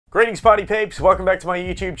Greetings party peeps, welcome back to my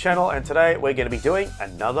YouTube channel, and today we're going to be doing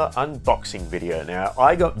another unboxing video. Now,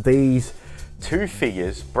 I got these two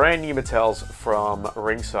figures, brand new Mattels from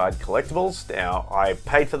Ringside Collectibles. Now, I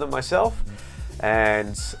paid for them myself,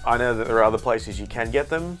 and I know that there are other places you can get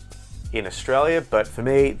them in Australia, but for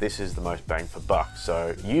me, this is the most bang for buck.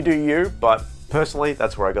 So you do you, but personally,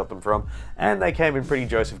 that's where I got them from, and they came in pretty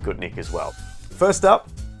Joseph good nick as well. First up,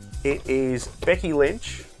 it is Becky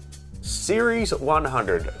Lynch, Series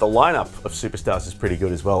 100. The lineup of superstars is pretty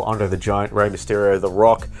good as well. Andre the Giant, Rey Mysterio, The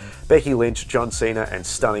Rock, Becky Lynch, John Cena, and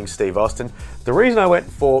stunning Steve Austin. The reason I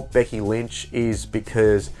went for Becky Lynch is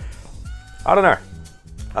because, I don't know,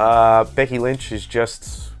 Becky Lynch is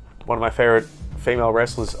just one of my favorite female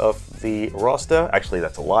wrestlers of the roster. Actually,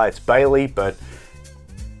 that's a lie, it's Bayley, but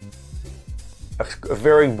a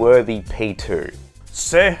very worthy P2.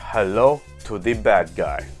 Say hello to the bad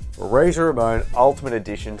guy. Razor Ramon Ultimate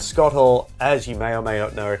Edition. Scott Hall, as you may or may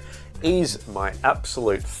not know, is my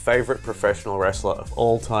absolute favorite professional wrestler of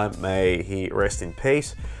all time. May he rest in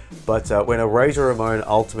peace. But when a Razor Ramon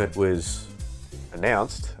Ultimate was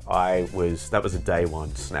announced, that was a day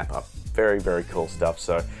one snap up. Very, very cool stuff.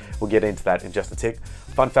 So we'll get into that in just a tick.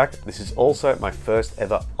 Fun fact, this is also my first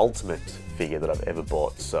ever Ultimate figure that I've ever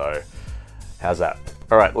bought. So how's that?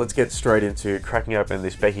 All right, let's get straight into cracking open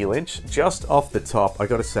this Becky Lynch. Just off the top, I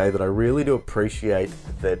gotta say that I really do appreciate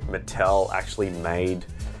that Mattel actually made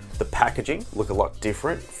the packaging look a lot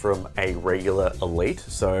different from a regular Elite.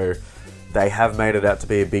 So they have made it out to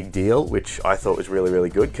be a big deal, which I thought was really, really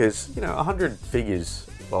good, because, you know, 100 figures,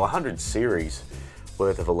 well, 100 series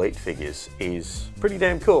worth of Elite figures is pretty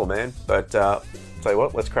damn cool, man. But tell you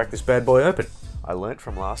what, let's crack this bad boy open. I learnt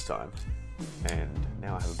from last time, and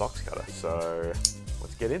now I have a box cutter, so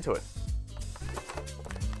let's get into it.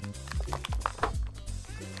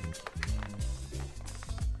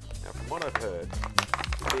 Now, from what I've heard,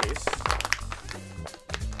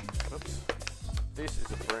 this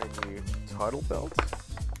is a brand new title belt.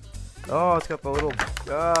 Oh, it's got the little,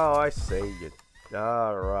 oh, I see it.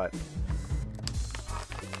 All right.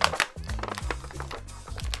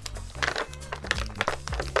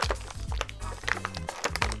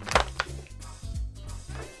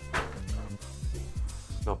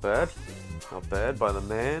 Not bad by the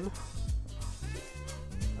man.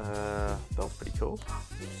 Belt's pretty cool,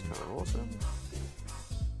 it's kind of awesome.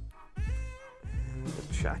 And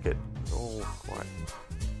the jacket is all quite,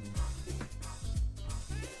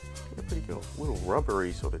 yeah, pretty cool. Little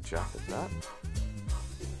rubbery sort of jacket, that.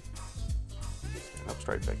 Stand up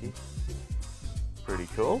straight, Becky. Pretty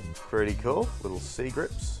cool, pretty cool. Little C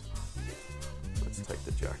grips. Let's take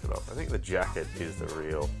the jacket off. I think the jacket is the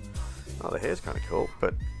real. Oh, the hair's kind of cool,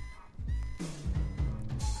 but the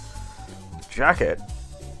jacket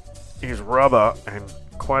is rubber and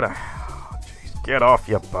quite a... Oh, jeez, get off,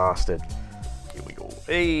 you bastard. Here we go.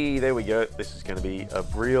 Hey, there we go. This is going to be a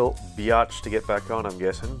real biatch to get back on, I'm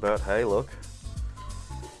guessing. But hey, look.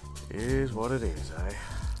 Here's what it is, eh?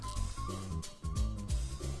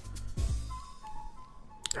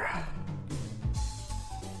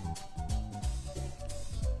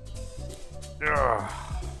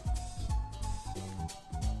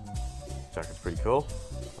 Jacket's pretty cool,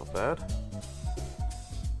 not bad.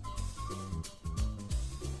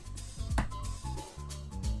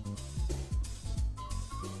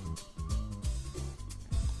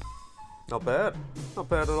 Not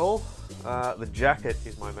bad at all. The jacket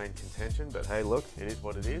is my main contention, but hey, look, it is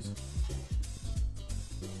what it is.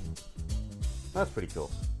 That's pretty cool.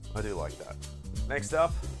 I do like that. Next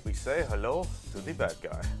up, we say hello to the bad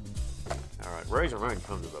guy. All right, Razor Ramon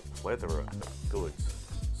comes with a plethora of goods.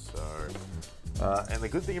 So, and the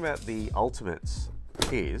good thing about the Ultimates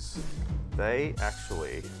is they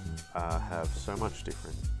actually have so much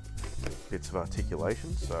different bits of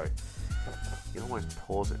articulation. So you can almost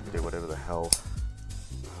pause it and do whatever the hell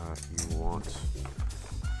you want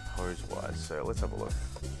pose-wise. So let's have a look.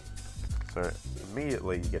 So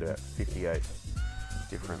immediately you get about 58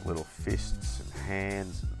 different little fists and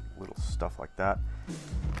hands and little stuff like that.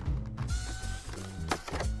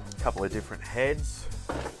 A couple of different heads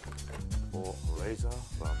for Razor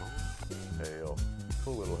Ramon. A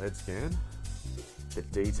cool little head scan. The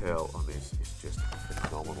detail on this is just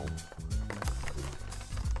phenomenal.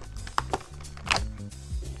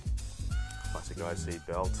 Classic IC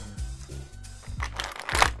belt.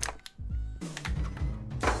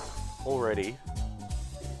 Already,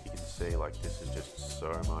 you can see like this is just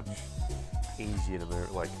so much easier to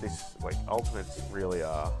move. Like this, like Ultimates really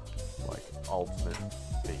are like ultimate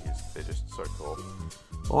figures. They're just so cool.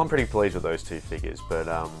 Well, I'm pretty pleased with those two figures, but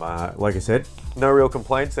like I said, no real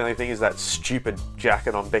complaints. The only thing is that stupid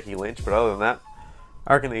jacket on Becky Lynch, but other than that,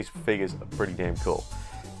 I reckon these figures are pretty damn cool.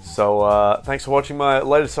 So thanks for watching my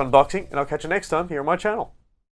latest unboxing, and I'll catch you next time here on my channel.